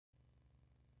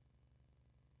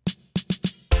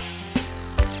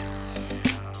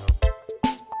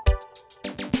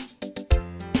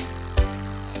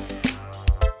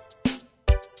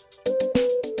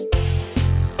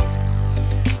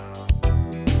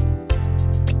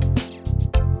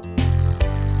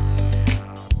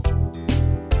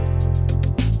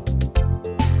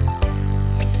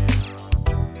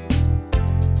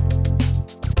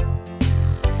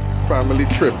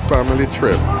trip, family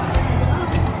trip. We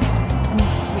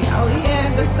out here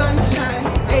in the sunshine.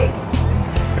 Hey.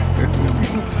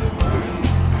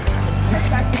 Check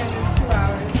back in 2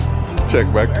 hours. Check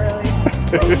back.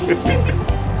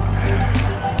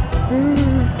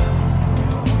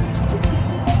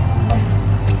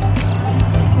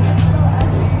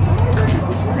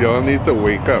 Y'all need to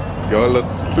wake up. Y'all look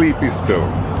sleepy still.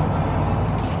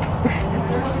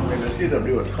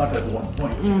 CW was hot at one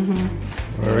point.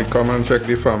 Well, we come and check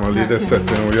the family. They're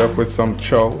setting we up with some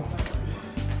chow.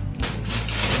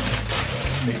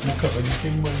 Make me cover the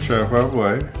thing, boy. Trevor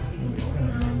boy.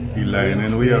 He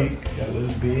lining we up. A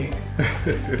little big,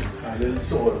 a little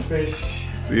swordfish.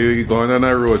 See, you going on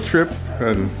a road trip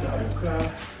and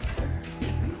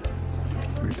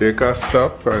we take a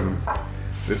stop and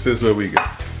this is where we get.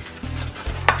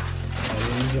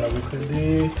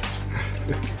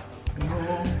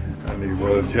 And he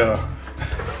will jar.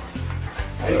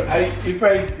 If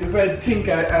I think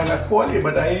I'll call you,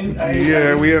 but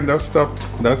yeah, we end up stop.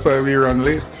 That's why we run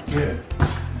late. Yeah.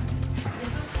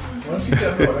 Once you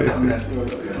tell me what I'm that's the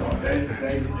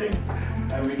thing.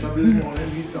 I wake up this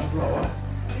morning, eat some flour.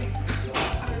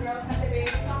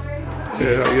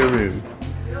 Yeah, how you mean?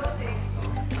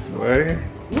 Why?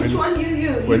 Which one you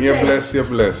use? When you're blessed, you're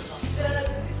blessed.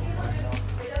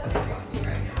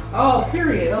 Oh,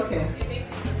 period. Okay.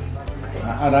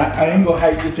 And I ain't gonna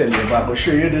hide to tell you, but I'm gonna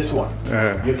show you this one.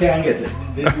 You can't get it.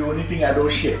 This is the only thing I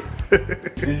don't share.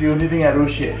 This is the only thing I don't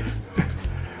share.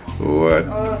 What?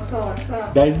 Oh, so what's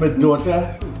up? That is my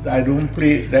daughter. I don't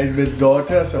play. That is my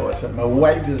daughter. So what's up? My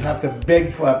wife does have to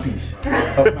beg for a piece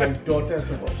of my daughter.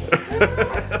 So what's up?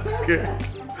 Okay.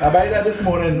 I buy that this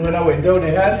morning when I went down.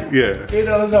 They had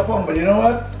 $8 a pound, but you know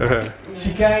what?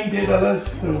 She can't eat $8.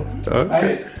 So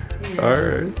okay.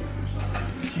 Alright.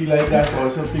 She like that or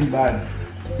something bad.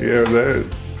 Yeah,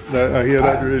 that I hear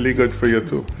that really good for you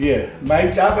too. Yeah,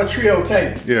 I have a tray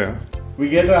outside. Yeah. We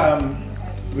get a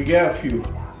few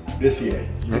this year.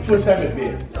 The first time it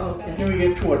made. Okay. Then we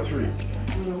get 2 or 3.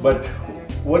 But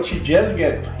what she just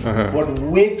get, what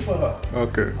wait for her,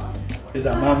 is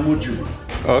a mango juice.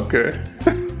 Okay.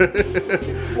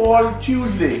 Fall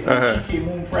Tuesday, and she came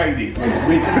home Friday.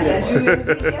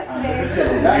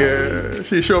 Yeah,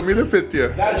 she showed me the picture.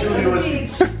 That's Julie was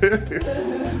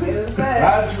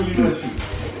That's Julie was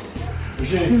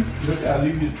look, I'll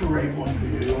leave you 2 right ones for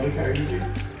you. You want to carry anything?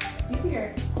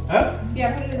 Here. Huh?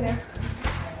 Yeah, put it in there.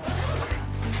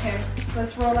 Okay,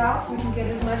 let's roll out so we can get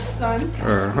as much sun.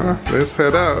 Let's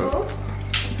head out.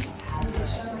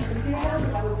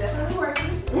 That was definitely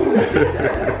working.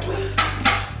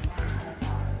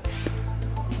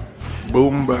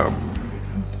 Boom bam.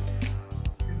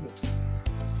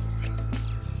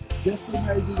 Just when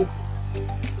I do this.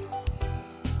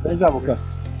 There's avocado.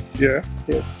 Yeah.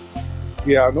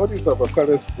 Yeah, I know these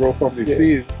avocados grow from the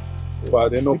seed, but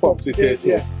they no pump it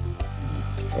yet.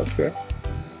 Okay.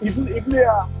 Even they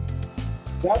are,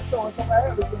 that's somewhere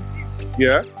else.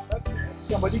 Yeah.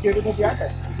 Somebody gave it a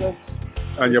jacket.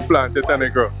 And you plant it and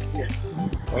it grow. Yeah.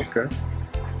 Okay.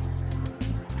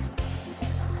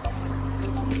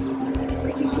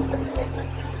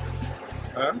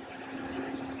 Huh?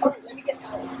 Oh, let me get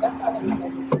towels. That's how I'm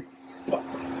going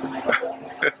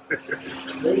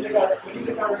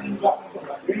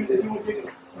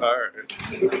Alright.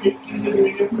 Okay.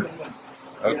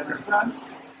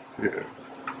 Yeah.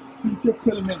 Since you're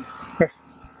filming,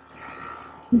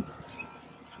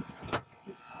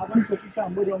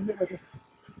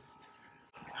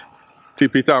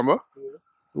 Tipi Tamba?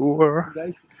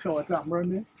 guys, so a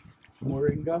tamarind,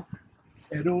 moringa,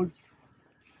 eros,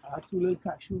 2 little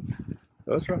cashew,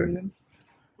 Okay.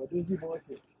 but this is the boss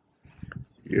here.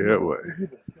 Yeah, boy.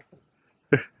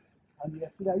 And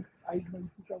yesterday I went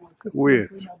to Wait.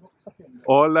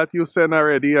 All that you sent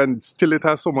already and still it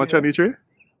has so much on the tree?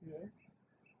 Yeah.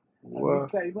 Wow. And the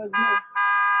climbers now.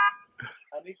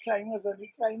 And the climbers.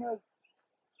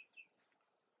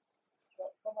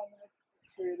 Come on, let's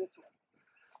show you this one.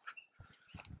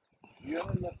 You don't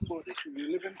know nothing about this. You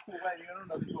live in Cuba and you don't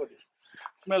know nothing about this.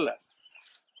 Smell that.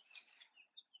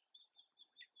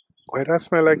 Why that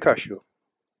smell like cashew?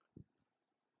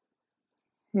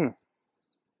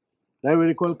 That's what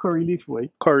they call curry leaf, boy.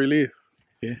 Curry leaf.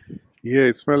 Yeah. Yeah,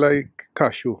 it smells like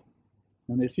cashew.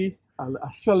 And you see,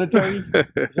 a solitary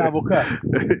zabuka.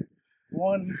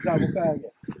 One zabuka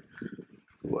again.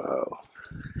 Wow.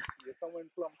 You come in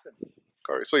Plumpton.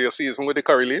 Curry. So you season with the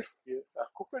curry leaf? Yeah, I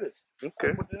cook with it. Okay.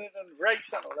 I put it on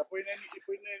rice and all. I put in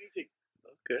anything.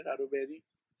 Okay. Strawberry.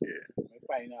 Yeah. My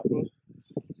pineapple.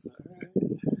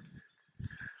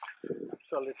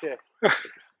 Solitaire.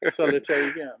 Solitary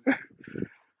again.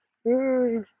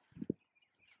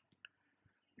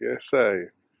 Yes, I.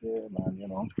 Yeah, man, you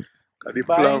know. The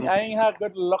But plum. I ain't had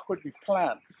good luck with the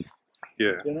plants.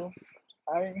 Yeah. You know,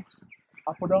 I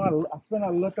spent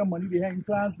a lot of money behind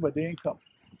plants, but they ain't come.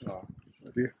 Oh,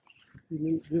 the-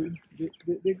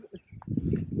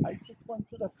 I took one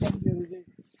to the come the other day.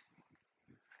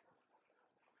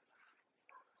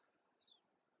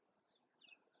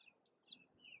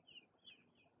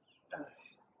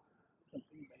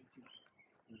 Something biting.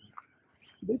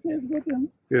 They taste good, you know?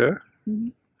 yeah.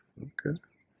 Mhm. Okay.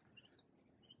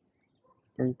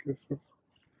 Thank you, sir.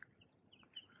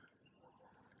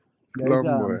 Plum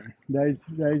boy. There's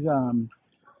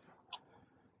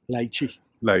lychee.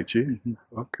 Lychee.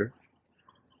 Okay.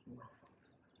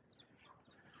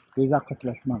 There's a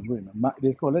cutlass mango, you know.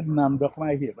 They call it namdok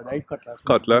my here, but I cutlass.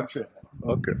 Cutlass? Mango.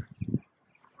 Okay.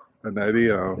 And I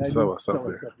the That's sour sap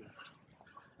sour there. sap, yeah.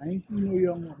 I ain't seen no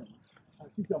young one. I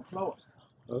see some flowers,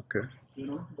 Okay. you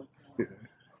know. But, Yeah.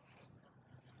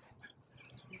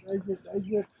 that's it.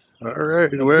 All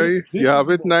right. But Well, this you have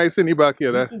is it the nice in the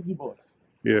backyard. This Huh? is the boss.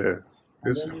 Yeah. And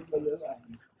This, then there's the little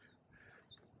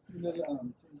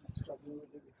struggling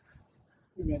with the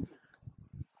pimento.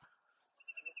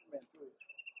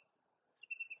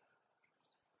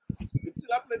 It's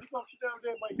still up plenty of down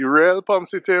there, Mike. the real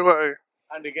Pomsy boy.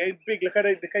 And the guy big, look at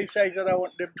the kind of size that I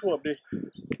want them two up there.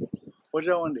 What's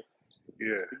that one there?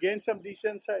 Yeah. Again, some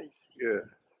decent size. Yeah.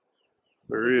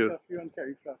 For real.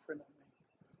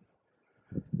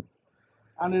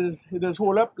 And it is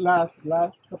hold up last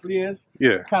couple of years.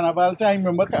 Yeah. Carnival time,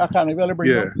 remember Carnival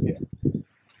bring Yeah. up? Yeah.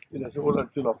 It is hold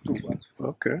up till October.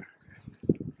 Okay.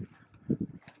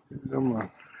 Come on.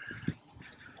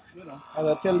 You know, as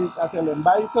I tell them,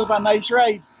 buy yourself a nice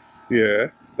ride. Yeah.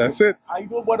 That's it. I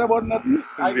don't bother about nothing.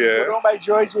 I Yeah. go down by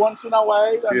Joyce once in a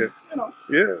while. And, Yeah. You know.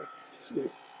 Yeah.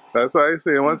 That's why I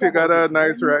say once you got a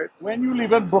nice ride. When you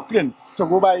live in Brooklyn to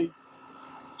go by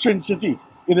Trin City,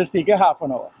 it is take a half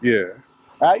an hour. Yeah.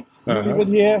 Right? You Uh-huh. live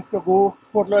in here to go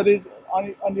Fort Lauderdale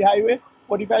on the highway,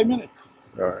 45 minutes.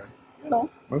 All right. You know,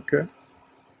 Okay.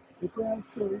 different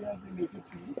story as you make it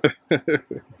feel.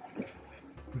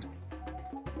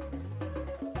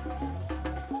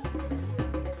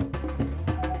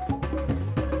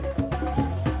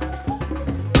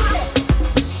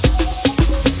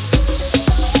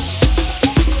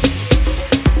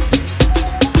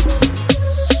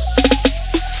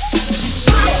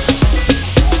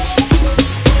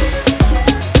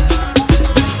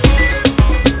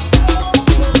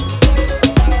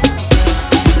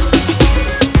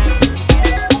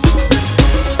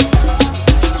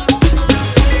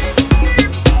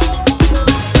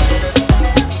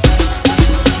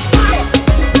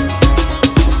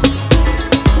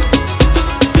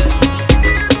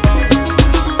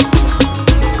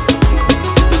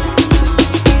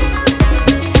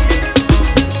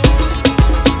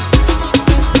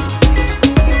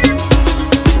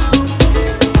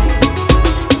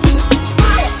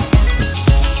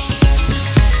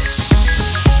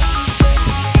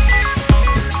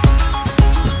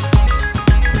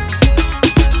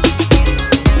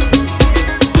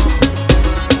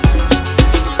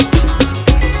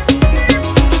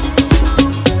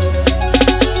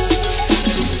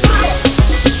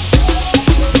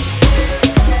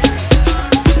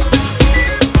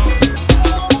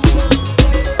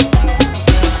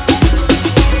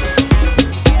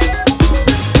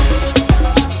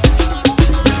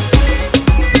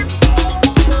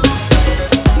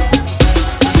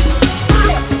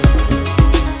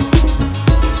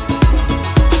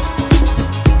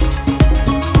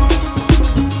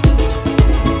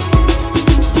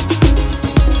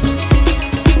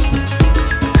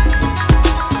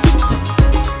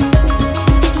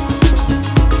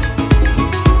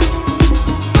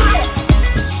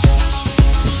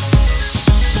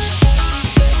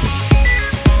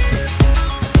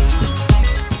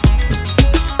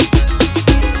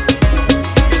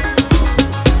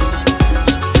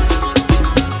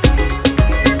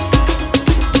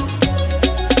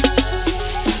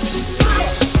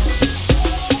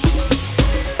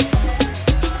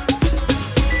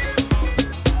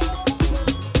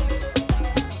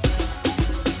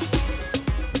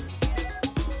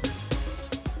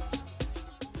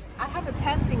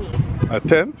 A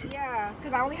tent? Yeah,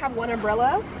 because I only have one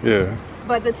umbrella, Yeah.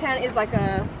 but the tent is like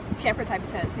a camper type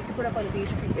tent, so you can put up on the beach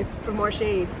if for more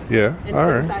shade Yeah. and All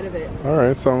sit right. inside of it. All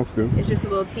right. Sounds good. It's just a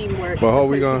little teamwork. Well, to how put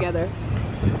we it gonna- together?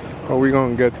 How we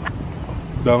gonna get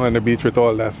down on the beach with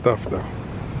all that stuff though?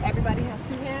 Everybody has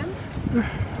two hands.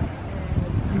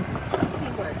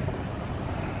 Teamwork.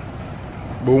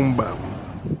 Boom bam.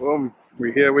 Boom.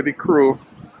 We're here with the crew.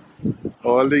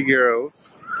 All the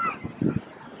girls.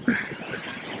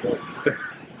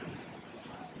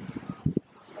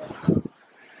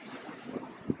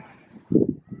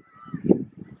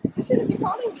 shouldn't be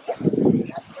calling me.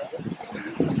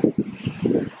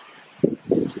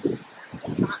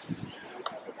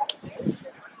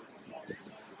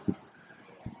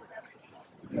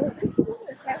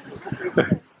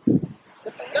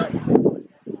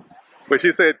 But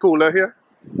she said cooler here?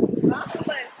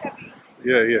 Heavy.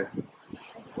 Yeah, yeah.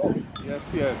 Yes,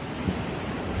 yes.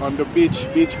 On the beach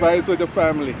vibes with the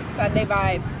family. Sunday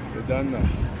vibes. You done now.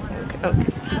 Okay.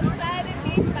 Outside the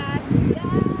beach bag.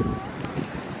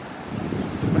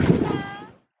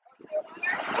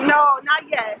 No, not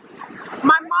yet.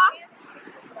 My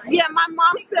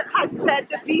mom had said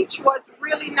the beach was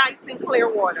really nice and clear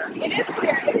water. It is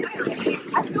clear.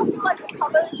 I still feel like the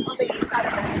colors on the inside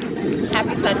of it.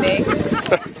 Happy Sunday.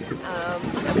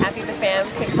 I'm happy the fam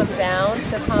can come down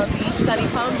to Palm Beach, sunny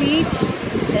Palm Beach,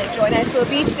 and enjoy a nice little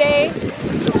beach day.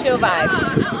 Chill vibes.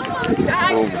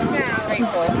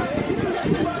 Grateful.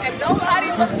 And nobody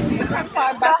wants to come to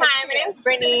So hi, my name is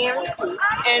Brittany,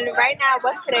 and right now,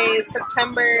 what's today?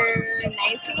 September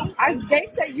 19th? They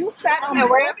say you sat on And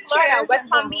we're in Florida, chairs West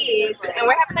and Palm Beach, and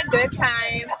we're having a good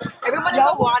time. Everyone's in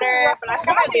the water, but I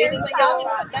got my babies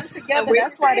out, them and together. we're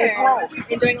That's why they're here grown.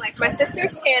 enjoying. Like my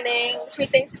sister's tanning. She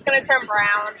thinks she's gonna turn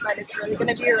brown, but it's really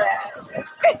gonna be red.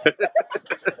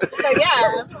 So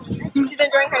yeah, she's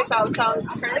enjoying herself. So I'll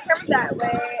turn the camera that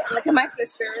way. And look at my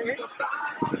sister.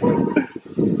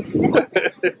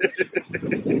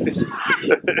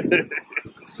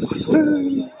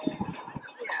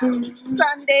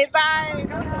 Sunday vibe.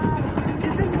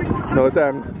 No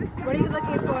thanks. What are you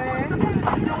looking for?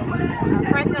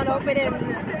 Friends not open and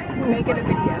making a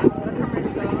video.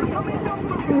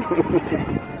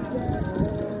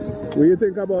 What do you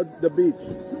think about the beach?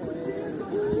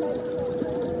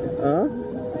 Huh?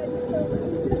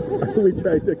 We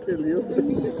tried to kill you.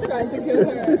 Trying to kill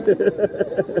her.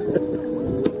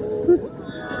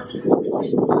 This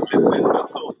is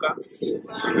Soka,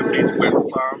 the beach West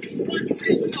Palm.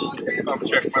 Come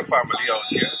check my family out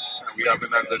here. We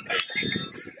having a good day.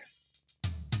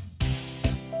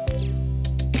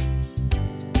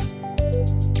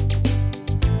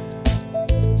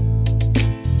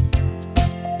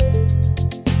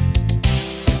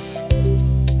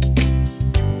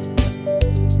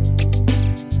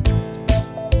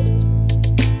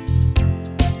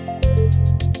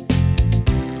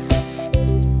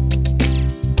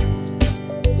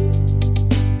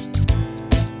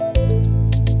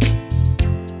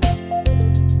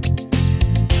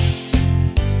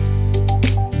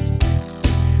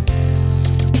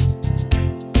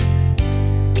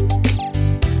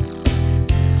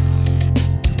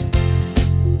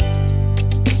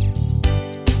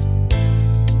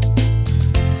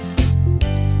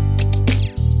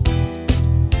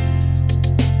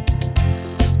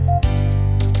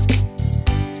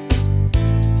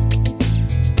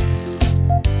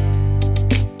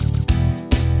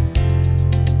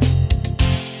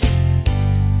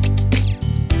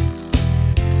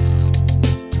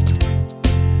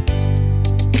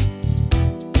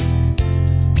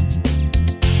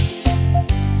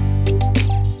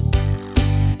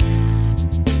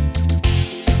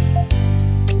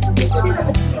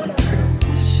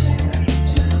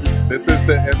 This is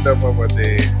the end of our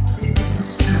day,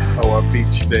 our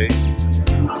beach day.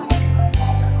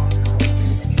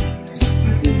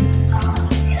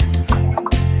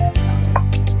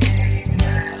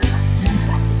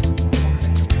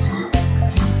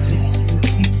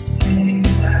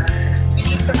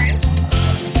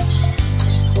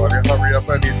 Hurry up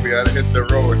and eat, we gotta hit the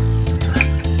road.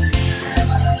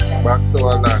 Back to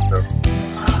our land.